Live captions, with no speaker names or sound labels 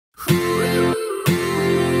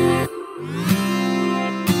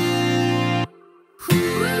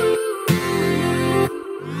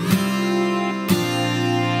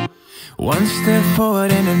One step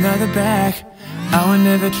forward and another back, I would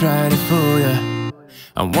never try to fool ya.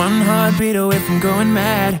 I'm one heartbeat away from going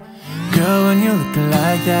mad. Girl, when you're looking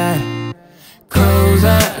like that,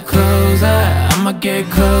 closer, closer, I'ma get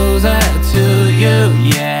closer to you.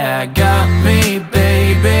 Yeah, got me,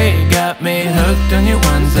 baby, got me hooked on you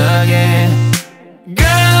once again.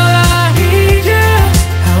 Girl, I need you.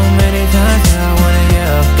 How many times do I wanna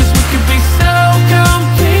yell? 'Cause we could be so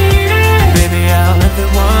complete. Baby, I'll never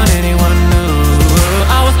want anyone new.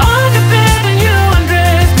 I was on the bed and you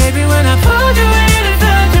undressed. Baby, when I pulled you in and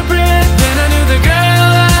felt your breath, then I knew the girl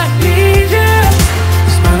I need you.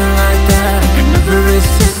 Smiling like that, I could never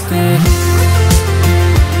resist it.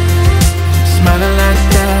 Smiling like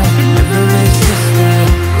that, I could never resist it.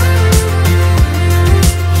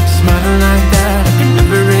 Smiling like that, I could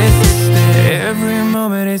never resist it. Every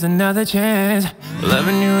moment is another chance.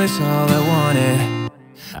 Loving you is all I wanted.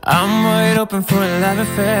 I'm wide open for a love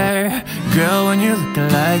affair. Girl, when you're looking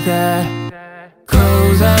like that,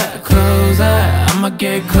 closer, closer, I'ma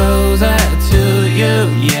get closer to you.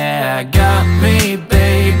 Yeah, got me,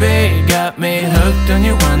 baby, got me hooked on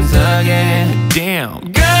you once again. Damn,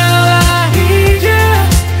 girl, I need you.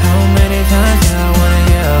 How many times do I wanna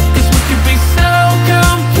yell? 'Cause we could be so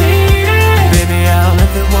complete. Baby, I'll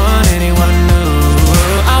never want anyone new.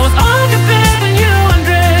 I was on the bed and you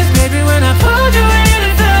undressed. Baby, when I pulled you in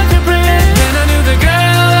and felt your breath, then I knew the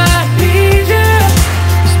girl I need you.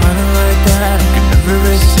 Smiling like that, I could never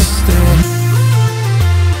resist it.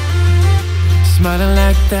 Smiling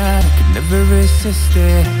like that, I could never resist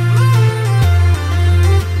it.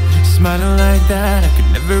 Smiling like that, I could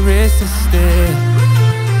never resist it.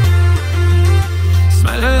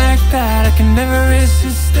 Smiling like that, I can never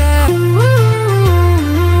resist it.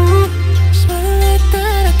 Smiling like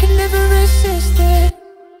that, I can never resist it.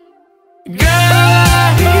 Girl, I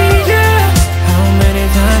need you. How many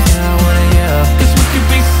times do I wanna yell? 'Cause we could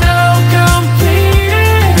be so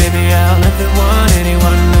complete. Baby, I'll never want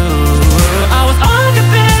anyone new. I was on the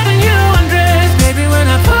bed and you undressed. Baby, when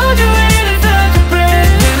I pulled you in and felt your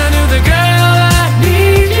breath, then I knew the girl I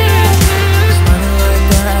need you. Smiling like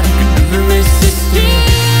that, I could never resist you.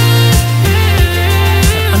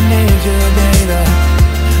 I need you, baby.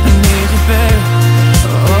 I need you, baby.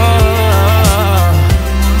 Oh.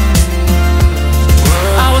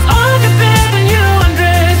 I was on the bed and you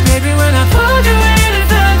undressed. Baby, when I pulled you in and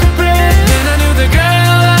felt your breath, then I knew the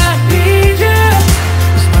girl I need you.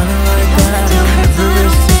 Smiling like that, I never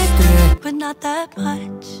resisted. But not that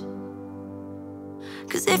much.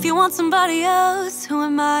 'Cause if you want somebody else, who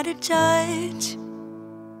am I to judge?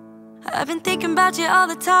 I've been thinking about you all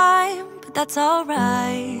the time, but that's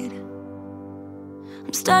alright.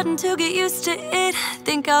 I'm starting to get used to it,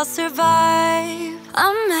 think I'll survive. I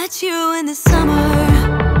met you in the summer,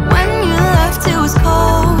 when you left it was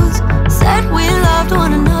cold. Said we loved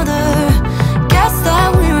one another, guess that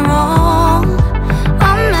we were wrong.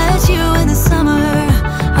 I met you in the summer,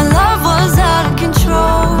 our love was out of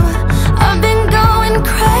control. I've been going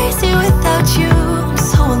crazy without you, I'm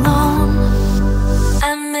so alone.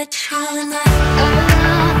 I met you in the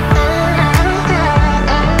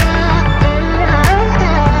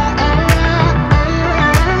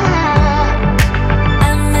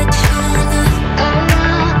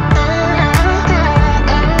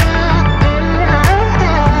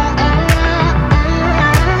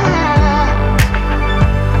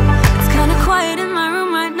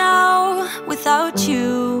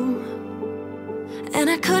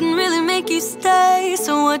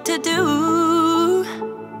what to do.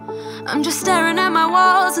 I'm just staring at my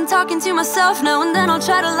walls and talking to myself. Now and then I'll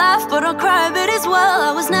try to laugh, but I'll cry a bit as well.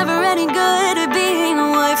 I was never any good at being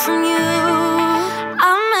away from you.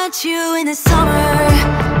 I met you in the summer,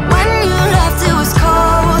 when you left it was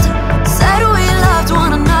cold. Said we loved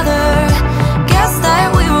one another, guess that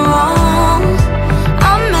we were wrong.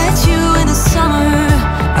 I met you in the summer,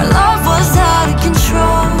 our love was out of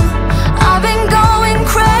control. I've been going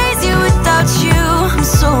crazy without you, I'm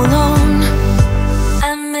so alone.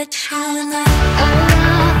 I met you in the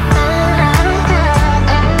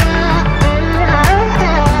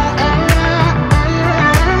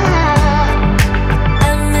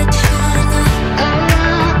I met you in the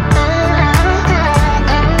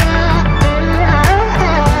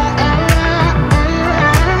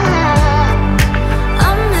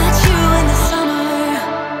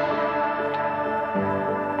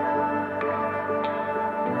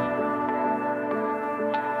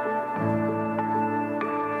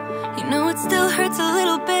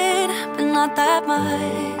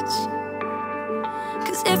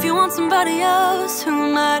 'cause if you want somebody else, who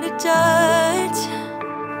am I to judge?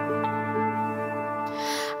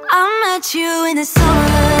 I met you in the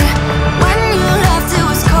summer. When you left it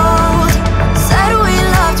was cold. Said we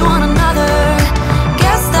loved one another.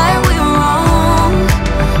 Guess that we were wrong.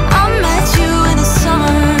 I met you in the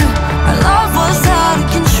summer. Our love was out of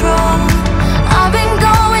control. I've been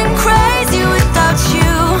going crazy without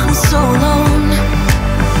you. I'm so alone.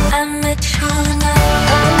 I met you in the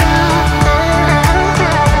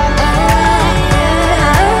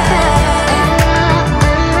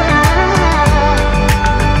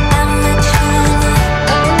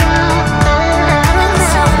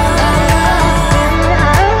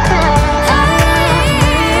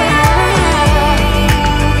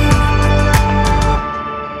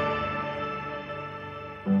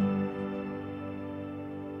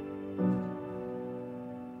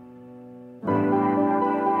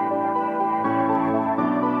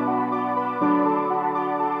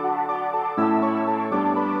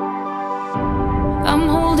I'm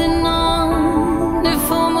holding on,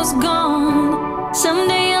 if almost gone.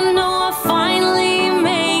 Someday I know I'll finally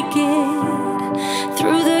make it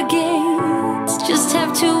through the gates. Just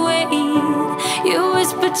have to wait. You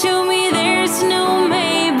whisper to me there's no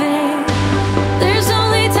maybe. There's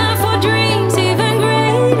only time for dreams even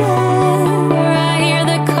greater. I hear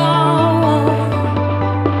the call,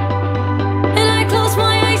 and I close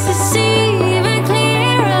my eyes to see even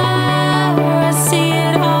clearer. I see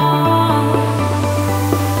it all.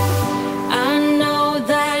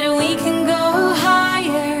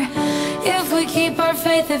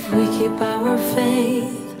 If we keep our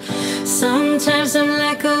faith. Sometimes I'm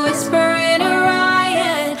like a whisper in a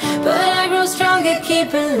riot, but I grow stronger,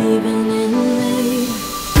 keep believing in me.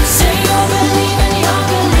 Say you're believing in me. You're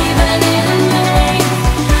believing in me.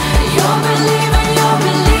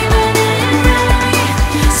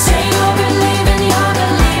 Say you're believing in me.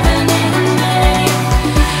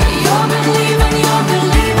 You're believing in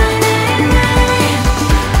me.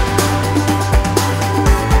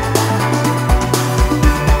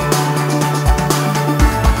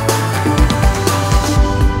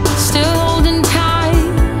 Still holding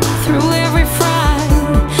tight through every fight,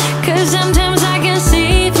 'cause sometimes I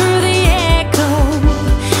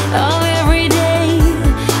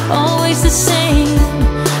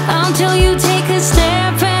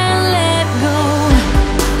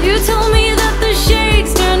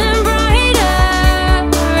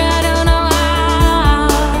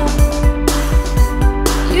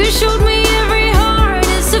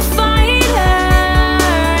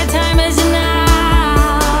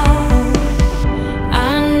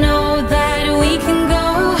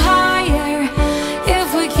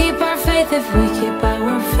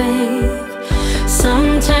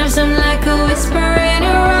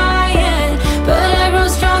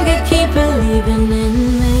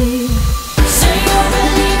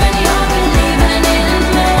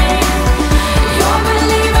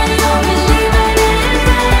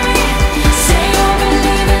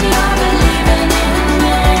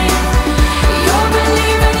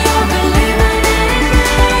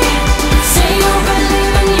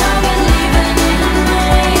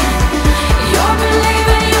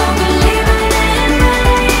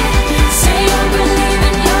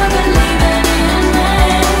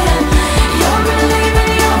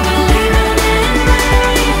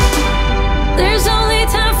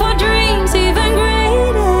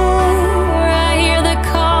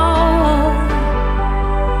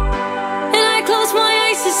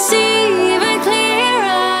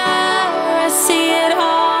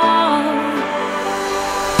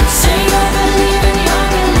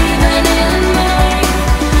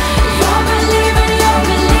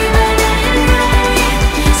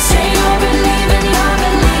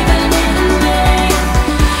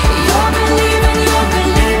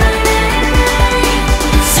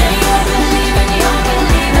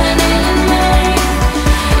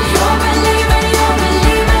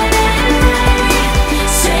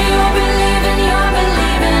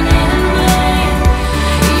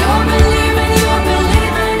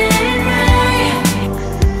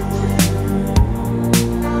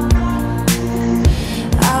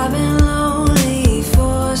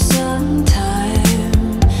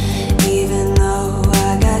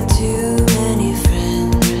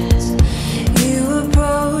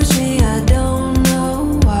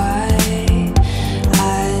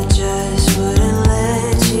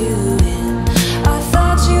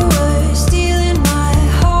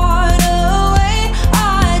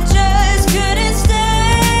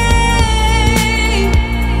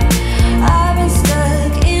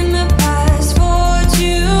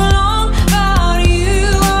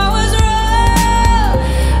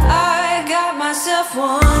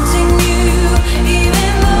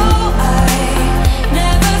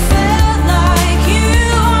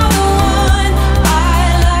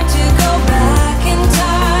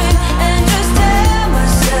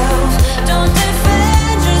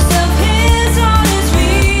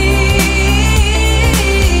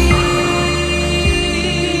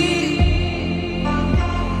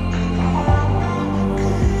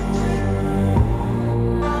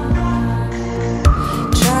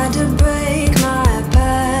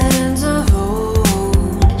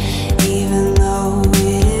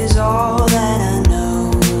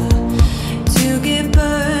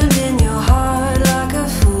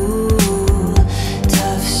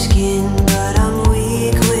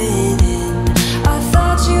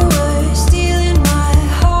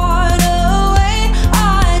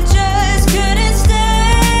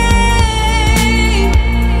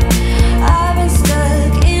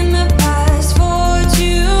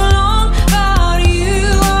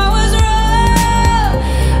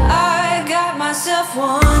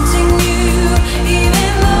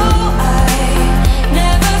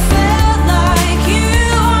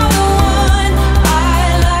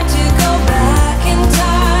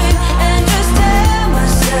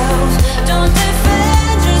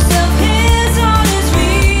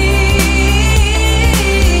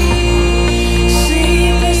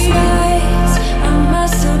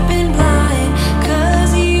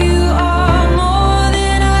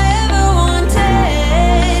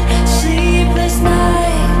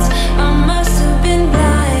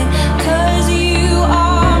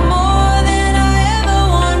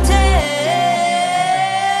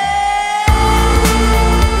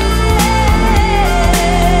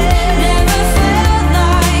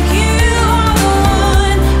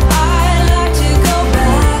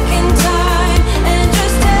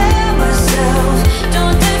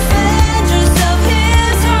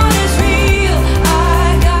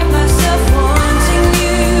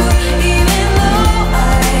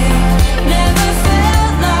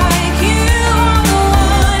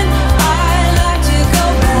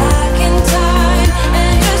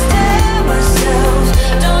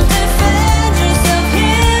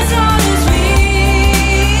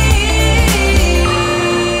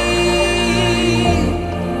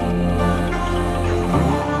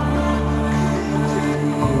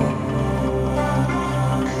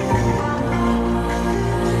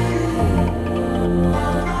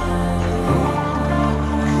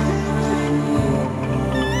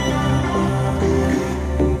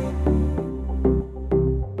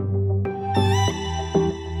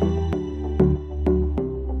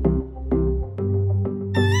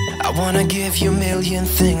wanna give you a million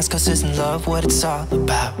things, 'cause isn't love what it's all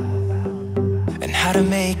about? And how to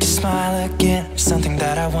make you smile again is something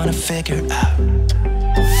that I wanna figure out.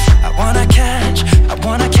 I wanna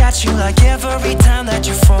catch you like every time that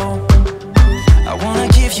you fall. I wanna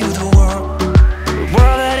give you the world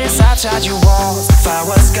that is outside your walls. If I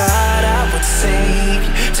was God, I would save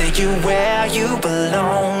you, take you where you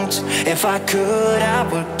belonged. If I could, I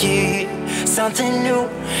would give something new,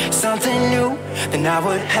 then I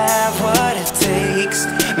would have what it takes.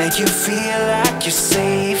 Make you feel like you're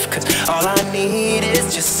safe, 'cause all I need is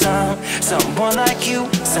just someone like you,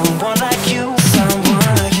 someone like you,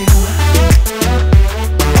 someone like you.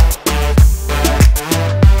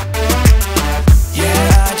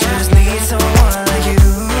 Yeah, I just need someone like you,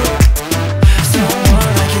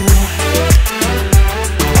 someone like you.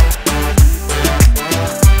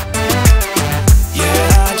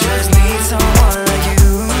 Yeah, I just need someone like you,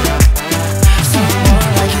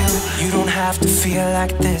 someone like you. You don't have to feel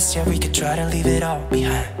like this, yeah, we could try to leave it all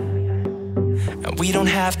behind. And we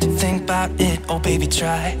don't have to think about it, oh baby,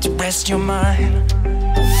 try to rest your mind.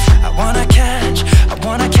 I wanna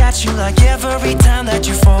catch you like every time that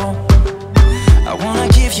you fall. I wanna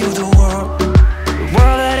give you the world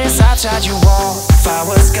that is outside your wall. If I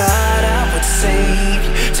was God, I would save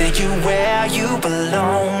you, take you where you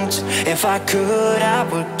belonged. If I could, I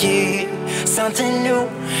would give something new,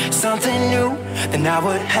 then I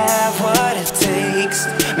would have what it takes.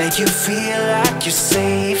 Make you feel like you're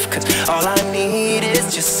safe, 'cause all I need is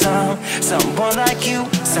just someone like you,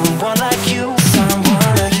 someone like you,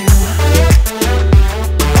 someone like you.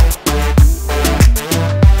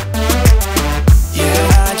 Yeah,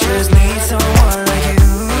 I just need someone like you,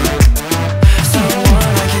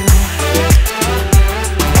 someone like you.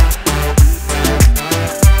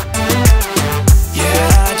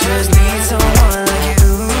 Yeah, I just need someone like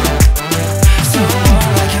you,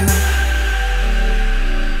 someone like you.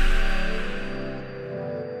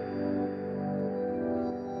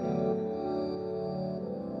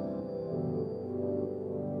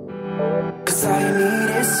 Cause all you need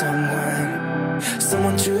is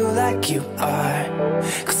someone true like you are.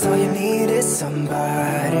 Cause all you need is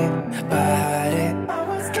somebody.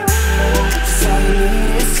 Cause all you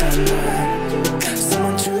need is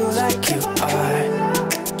someone true like you are.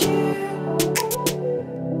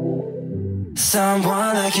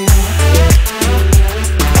 Someone like you.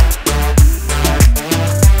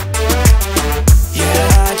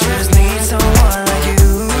 Yeah, I just need someone like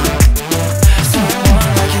you,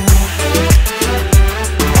 someone like you.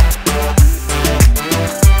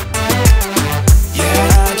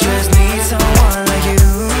 Yeah, I just need someone like you,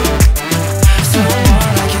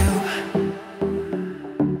 someone like you.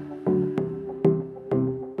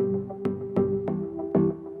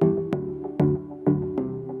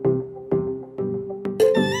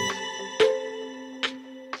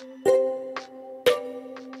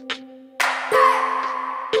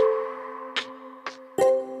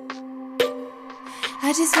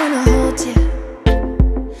 I just wanna hold you.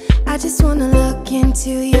 I just wanna look into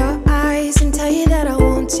your eyes and tell you that I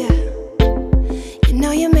want you. You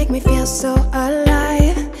know you make me feel so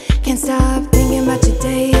alive. Can't stop thinking about you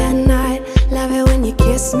day and night. Love it when you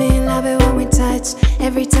kiss me, love it when we touch.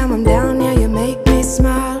 Every time I'm down, yeah, you make me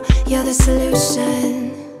smile. You're the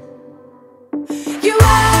solution. You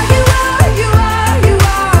are, you are, you are, you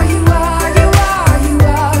are, you are, you are, you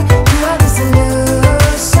are. You are the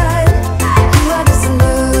solution. You are the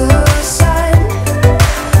solution.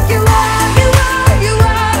 You are, you are, you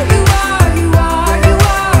are, you are, you are, you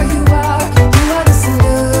are, you are. You are the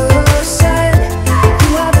solution. You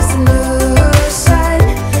are the solution.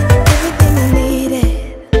 Everything I needed.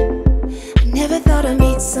 I never thought I'd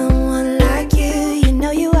meet someone like you. You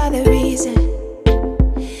know you are the reason.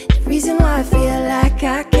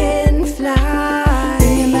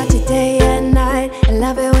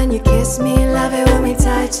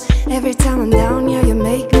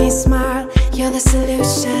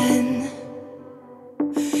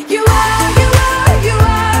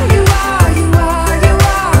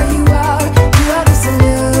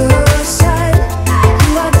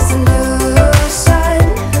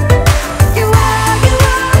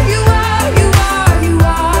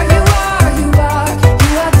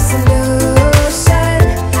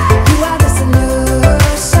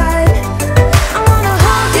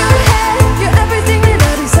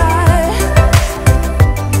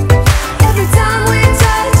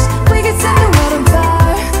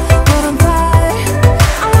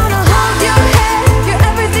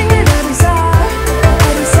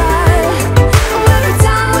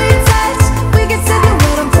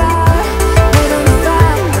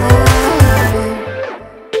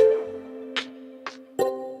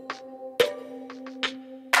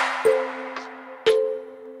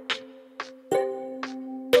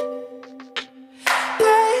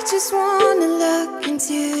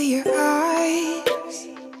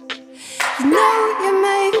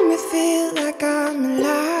 feel like I'm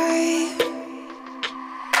alive.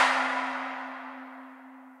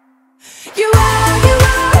 You are, you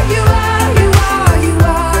are, you are, you are, you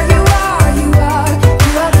are, you are, you are.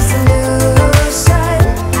 You are the solution.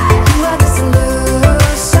 You are the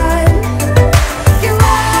solution. You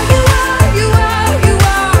are, you are, you are, you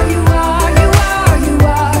are, you are, you are, you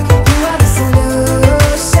are. You are the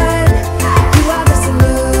solution. You are the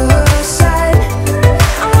solution.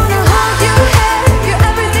 I wanna hold your hand. You're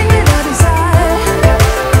everything that I desire.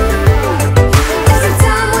 Every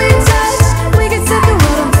time we touch, we can set the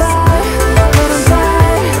world on fire.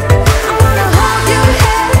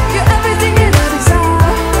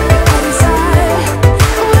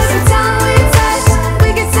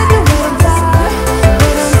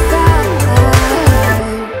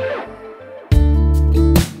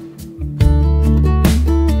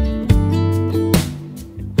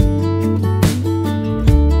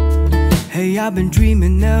 Hey, I've been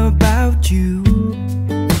dreaming about you.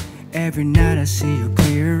 Every night I see you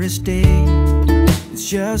clear as day. It's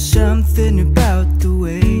just something about the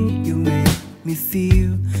way you make me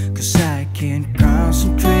feel. 'Cause I can't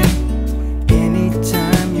concentrate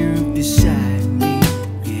anytime you're beside me.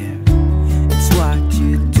 Yeah, it's what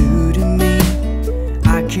you do to me.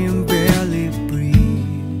 I can barely breathe.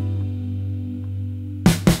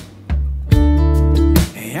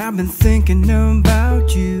 Hey, I've been thinking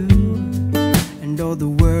about you and all the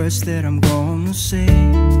words that I'm gonna say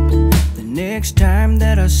the next time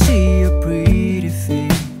that I see your pretty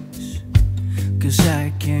face. 'Cause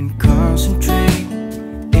I can't concentrate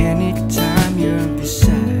anytime you're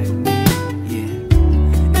beside me. Yeah,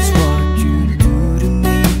 it's what you do to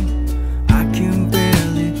me. I can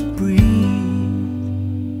barely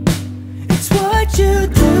breathe. It's what you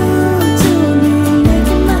do to me,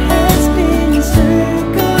 making my head spin in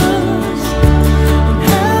circles. And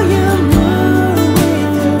how you move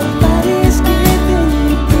with your body's giving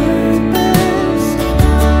me purpose.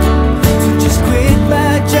 So just quit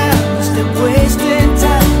my job, stop wasting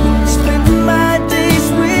time, spending my days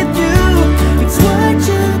with you. It's what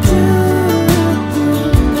you do.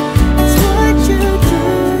 It's what you do.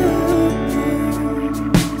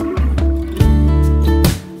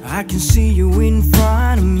 I can see you in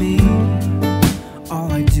front of me. All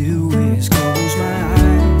I do is close my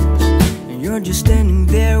eyes, and you're just standing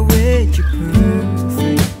there with your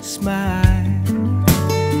perfect smile.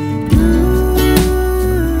 Ooh,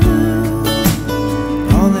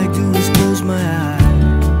 all I do is close my eyes.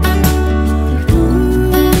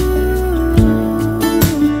 Ooh,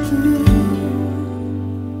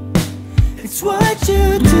 it's what you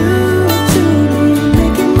do to me,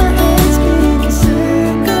 making my head spin in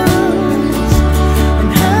circles. And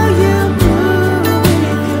how you move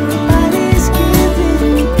with your body's giving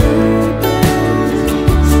me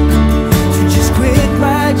purpose. So just quit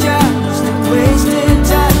my job, stop wasting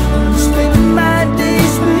time, spending my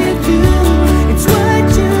days with you. It's what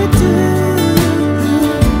you do.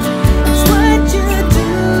 It's what you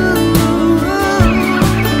do.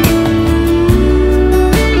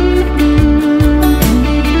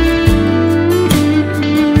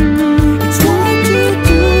 It's what you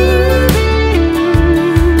do.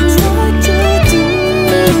 It's what you do.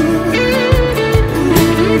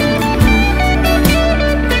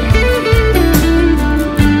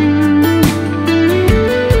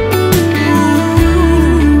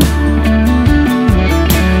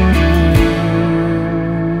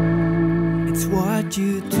 It's what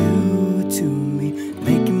you do to me,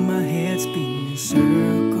 making my head spin in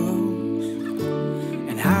circles.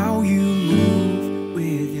 And how you move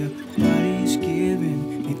with your body's giving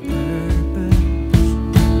me purpose.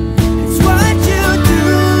 It's what you do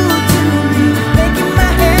to me, making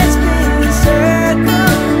my head spin in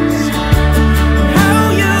circles. And how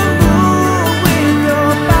you move with your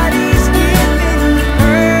body's giving me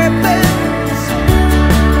purpose.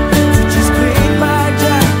 So just quit my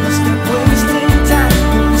job, stop wasting time,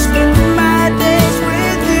 spending my days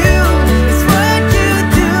with you. It's what you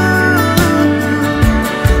do.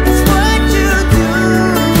 It's what you do.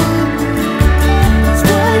 It's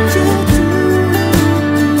what you do.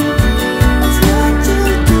 It's what you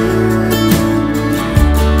do.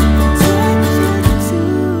 It's what you do.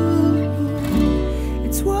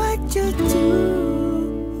 It's what you do.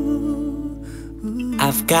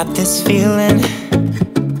 I've got this feeling,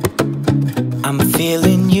 I'm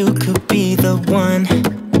feeling you could be the one.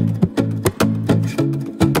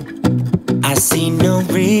 I see no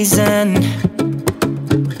reason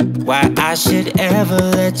why I should ever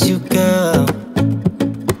let you go.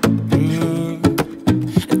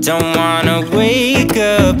 I don't wanna wake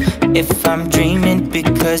up if I'm dreaming,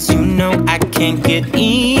 because you know I can't get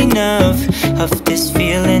enough of this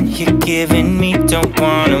feeling you're giving me. Don't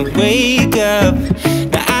wanna wake up.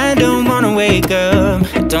 Now I don't wanna wake up.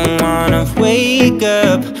 I don't wanna wake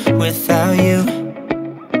up without you,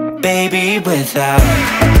 baby, without.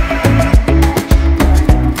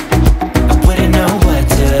 I wouldn't know what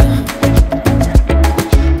to.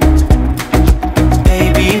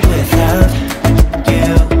 Baby, without you,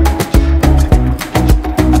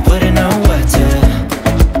 I wouldn't know what to.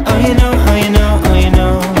 Oh, you know, oh, you know, oh, you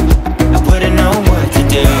know, I wouldn't know what to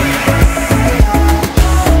do.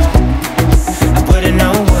 I wouldn't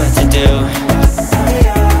know what to do.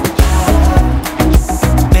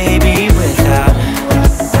 Baby, without.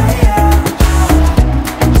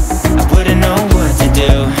 I wouldn't know what to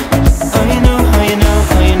do. Oh, you know, oh, you know,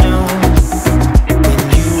 oh, you know. When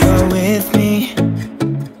you are with me,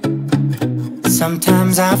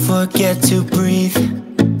 sometimes I forget to breathe.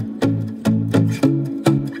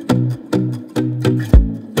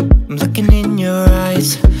 I'm looking in your eyes,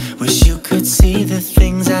 wish you could see the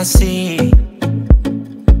things I see.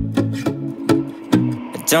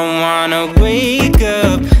 I don't wanna wake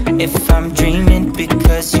up if I'm dreaming,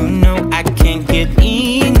 because you know I can't get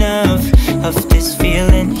enough of this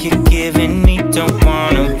feeling you're giving me. Don't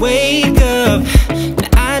wanna wake up.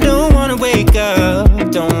 I don't wanna wake up.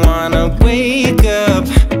 Don't wanna wake up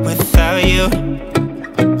without you,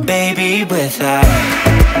 baby, without.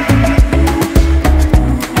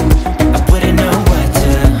 I wouldn't know what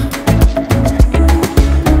to.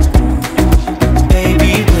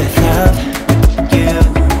 Baby, without you,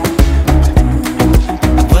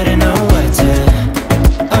 I wouldn't know what to.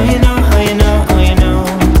 Oh, you know, oh, you know, oh, you know,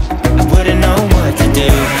 I wouldn't know what to do.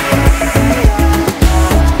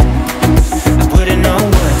 I wouldn't know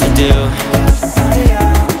what to do.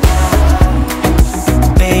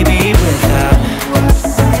 Baby, without.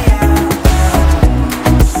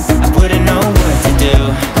 I wouldn't know what to do.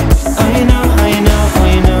 Oh, you know, oh, you know, oh,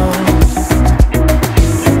 you know.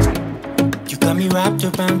 You got me wrapped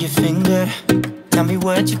around your finger. Tell me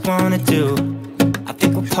what you wanna do. I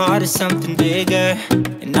think we're part of something bigger,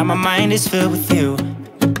 and now my mind is filled with you.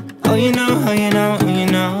 Oh, you know, oh, you know, oh, you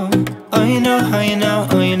know. Oh, you know, oh, you know,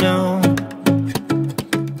 oh, you know.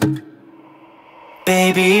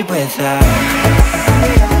 Baby, without.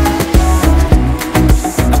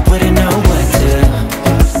 I wouldn't know what to.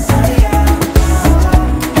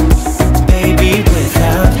 Baby,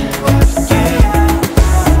 without you,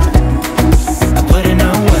 I wouldn't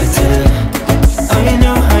know what to. Oh, you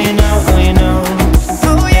know, oh, you know, oh, you know.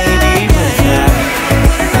 Baby, without.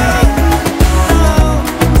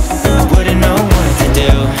 I wouldn't know what to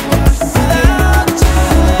do.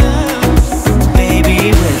 Baby,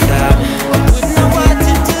 without. I wouldn't know what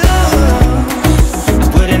to do. I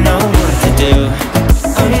wouldn't know what to do.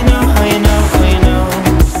 Oh, you know, oh, you know, oh, you know.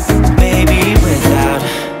 Baby, without.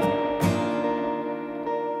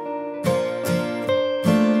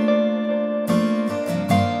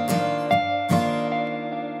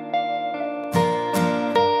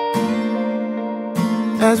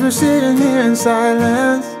 As we're sitting here in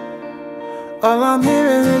silence, all I'm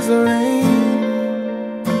hearing is the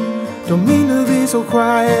rain. Don't mean to be so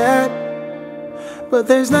quiet, but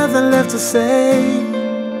there's nothing left to say.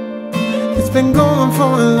 It's been going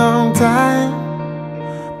for a long time,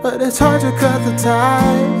 but it's hard to cut the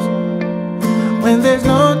ties when there's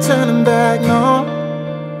no turning back, no.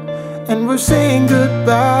 And we're saying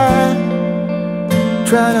goodbye,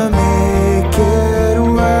 trying to make it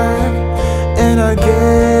work, and I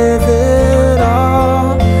gave it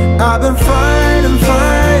all. I've been fighting,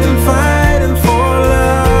 fighting, fighting for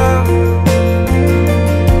love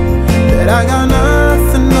that I got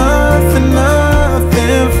nothing, nothing,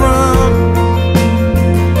 nothing from.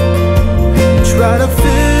 Try to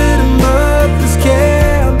fit him up, this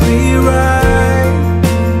can't be right.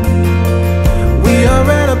 We are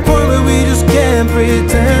at a point where we just can't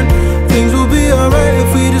pretend things will be alright if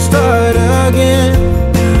we just start again.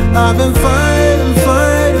 I've been fighting,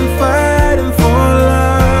 fighting, fighting for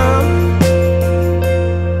love.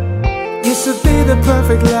 Used to be the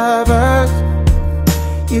perfect lovers,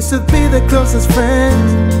 used to be the closest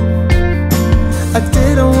friends. I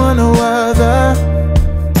didn't want no other,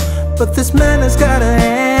 but this man has got a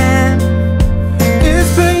hand.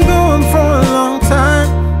 It's been going for a long time.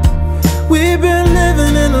 We've been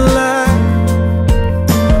living in a lie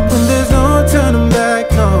when there's no turning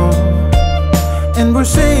back, no. And we're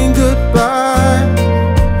saying goodbye,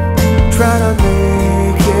 trying to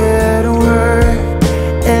make it work,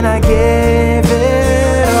 and I gave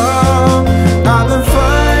it all. I've been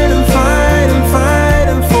fighting, fighting,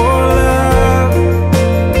 fighting for love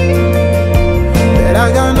that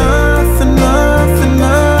I got nothing, nothing,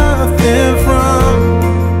 nothing.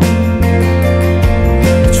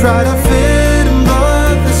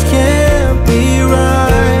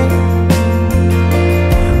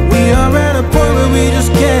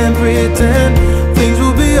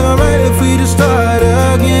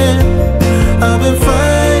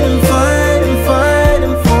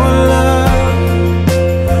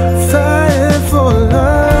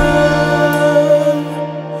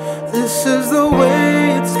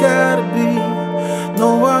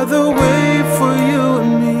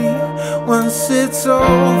 once it's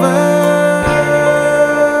over.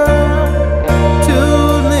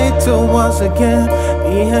 Too late to once again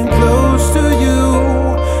being close to you.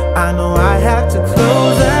 I know I had to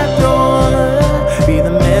close that door.